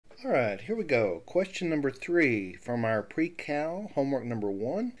Alright, here we go. Question number 3 from our pre-cal homework number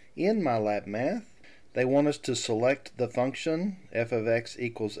 1 in MyLab Math. They want us to select the function f of x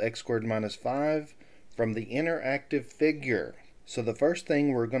equals x squared minus 5 from the interactive figure. So the first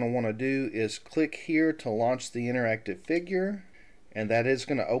thing we're going to want to do is click here to launch the interactive figure, and that is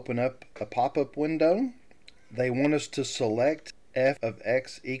going to open up a pop-up window. They want us to select f of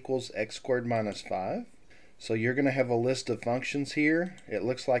x equals x squared minus 5. So you're going to have a list of functions here. It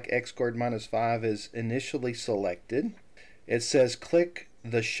looks like x squared minus 5 is initially selected. It says click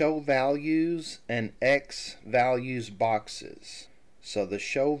the show values and x values boxes. So the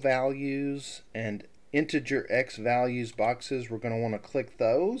show values and integer x values boxes, we're going to want to click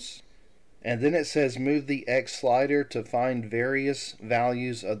those. And then it says move the x slider to find various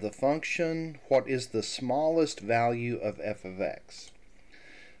values of the function. What is the smallest value of f of x?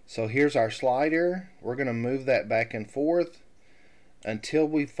 So here's our slider. We're going to move that back and forth until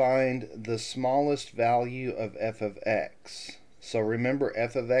we find the smallest value of f of x. So remember,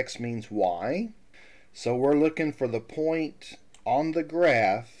 f of x means y. So we're looking for the point on the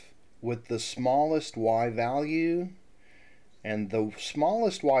graph with the smallest y value. And the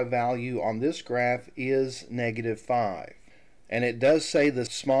smallest y value on this graph is -5. And it does say the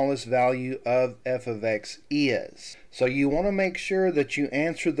smallest value of f of x is. So you want to make sure that you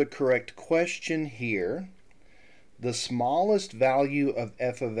answer the correct question here. The smallest value of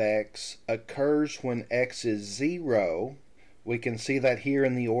f of x occurs when x is 0. We can see that here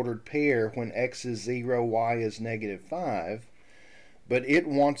in the ordered pair. When x is 0, y is -5. But it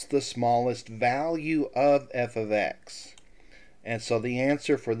wants the smallest value of f of x. And so the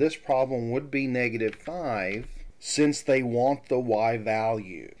answer for this problem would be -5, since they want the y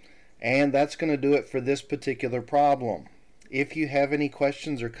value. And that's going to do it for this particular problem. If you have any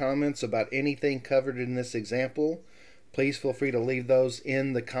questions or comments about anything covered in this example, please feel free to leave those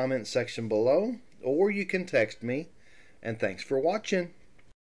in the comment section below, or you can text me. And thanks for watching.